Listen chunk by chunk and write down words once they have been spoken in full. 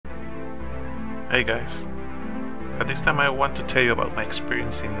Hey guys, at this time I want to tell you about my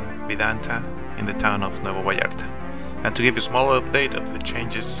experience in Vidanta in the town of Nuevo Vallarta, and to give you a small update of the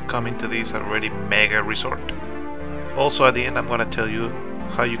changes coming to this already mega resort. Also at the end I'm gonna tell you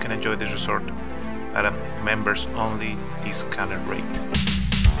how you can enjoy this resort at a members only discounted rate.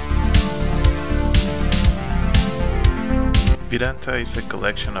 Vidanta is a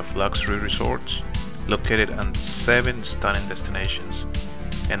collection of luxury resorts located on 7 stunning destinations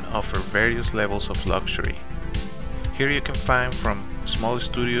and offer various levels of luxury. Here you can find from small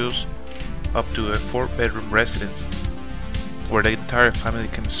studios up to a 4-bedroom residence where the entire family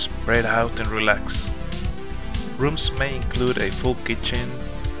can spread out and relax. Rooms may include a full kitchen,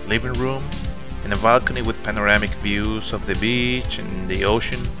 living room, and a balcony with panoramic views of the beach and the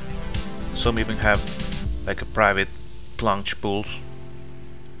ocean. Some even have like a private plunge pools.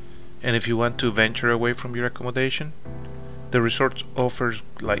 And if you want to venture away from your accommodation, the resort offers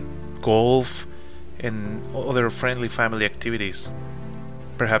like golf and other friendly family activities,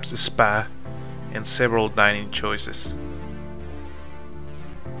 perhaps a spa and several dining choices.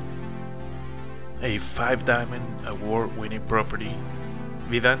 A 5-diamond award-winning property,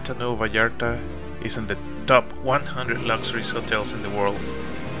 Vidanta Nuevo Vallarta is in the top 100 luxury hotels in the world.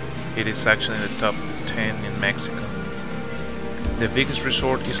 It is actually in the top 10 in Mexico. The biggest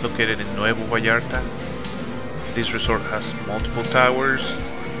resort is located in Nuevo Vallarta. This resort has multiple towers,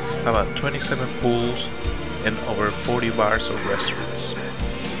 about 27 pools, and over 40 bars or restaurants.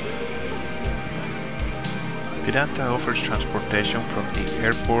 Vidanta offers transportation from the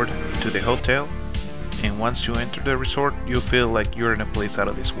airport to the hotel, and once you enter the resort, you feel like you're in a place out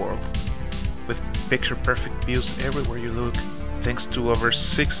of this world, with picture-perfect views everywhere you look, thanks to over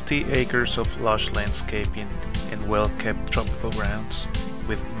 60 acres of lush landscaping and well-kept tropical grounds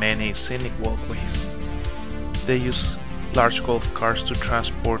with many scenic walkways. They use large golf carts to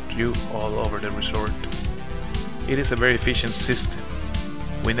transport you all over the resort. It is a very efficient system.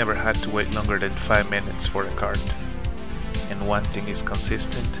 We never had to wait longer than 5 minutes for a cart. And one thing is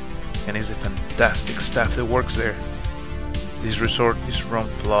consistent, and is the fantastic staff that works there. This resort is run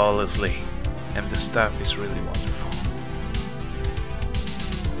flawlessly, and the staff is really wonderful.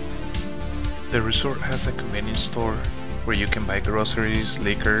 The resort has a convenience store where you can buy groceries,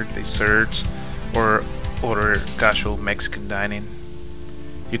 liquor, desserts, or order casual Mexican dining.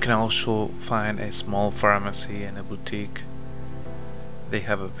 You can also find a small pharmacy and a boutique. They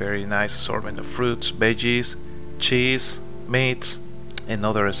have a very nice assortment of fruits, veggies, cheese, meats, and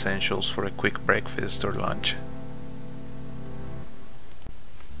other essentials for a quick breakfast or lunch.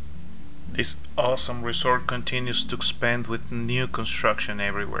 This awesome resort continues to expand with new construction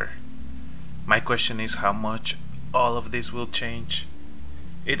everywhere. My question is how much all of this will change.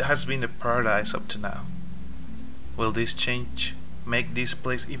 It has been a paradise up to now. Will this change make this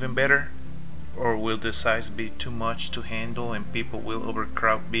place even better? Or will the size be too much to handle and people will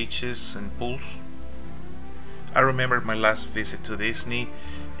overcrowd beaches and pools? I remember my last visit to Disney,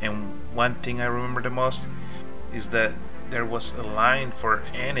 and one thing I remember the most is that there was a line for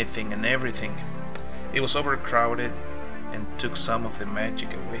anything and everything. It was overcrowded and took some of the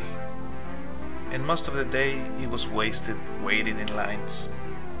magic away. And most of the day it was wasted waiting in lines.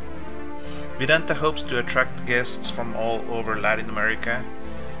 Vidanta hopes to attract guests from all over Latin America,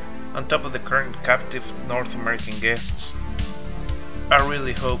 on top of the current captive North American guests. I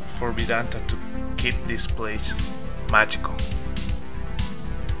really hope for Vidanta to keep this place magical.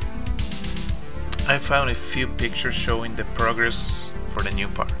 I found a few pictures showing the progress for the new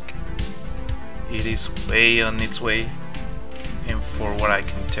park. It is way on its way, and for what I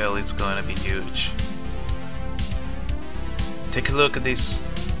can tell it's gonna be huge. Take a look at these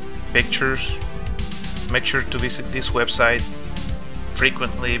pictures. Make sure to visit this website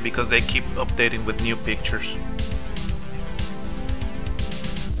frequently because they keep updating with new pictures.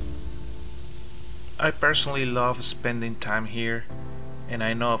 I personally love spending time here, and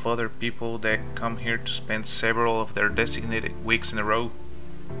I know of other people that come here to spend several of their designated weeks in a row.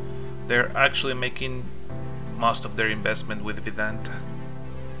 They're actually making most of their investment with Vidanta.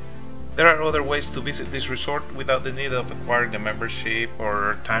 There are other ways to visit this resort without the need of acquiring a membership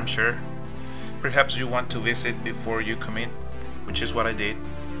or timeshare. Perhaps you want to visit before you come in, which is what I did.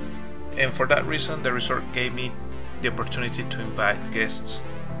 And for that reason, the resort gave me the opportunity to invite guests.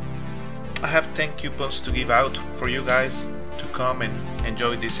 I have 10 coupons to give out for you guys to come and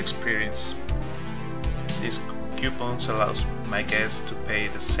enjoy this experience. These coupons allows my guests to pay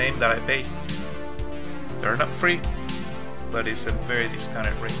the same that I pay. They're not free, but it's a very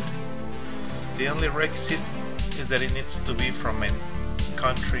discounted rate. The only requisite is that it needs to be from a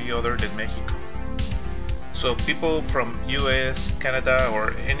country other than Mexico. So people from US, Canada,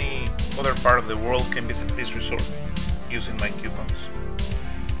 or any other part of the world can visit this resort using my coupons.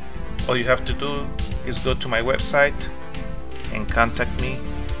 All you have to do is go to my website and contact me,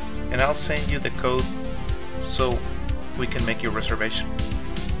 and I'll send you the code so we can make your reservation.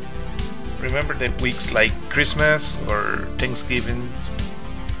 Remember that weeks like Christmas or Thanksgiving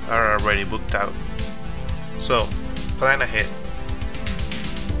are already booked out, so plan ahead.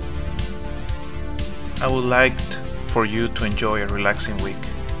 I would like for you to enjoy a relaxing week.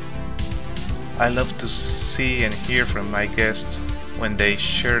 I love to see and hear from my guests when they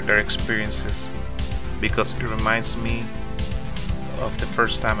share their experiences, because it reminds me of the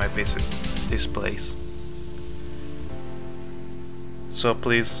first time I visit this place. So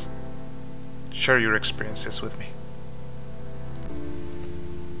please share your experiences with me.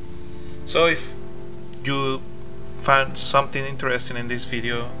 So if you found something interesting in this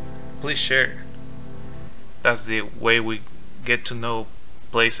video, please share. That's the way we get to know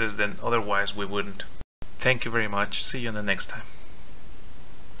places that otherwise we wouldn't. Thank you very much. See you in the next time.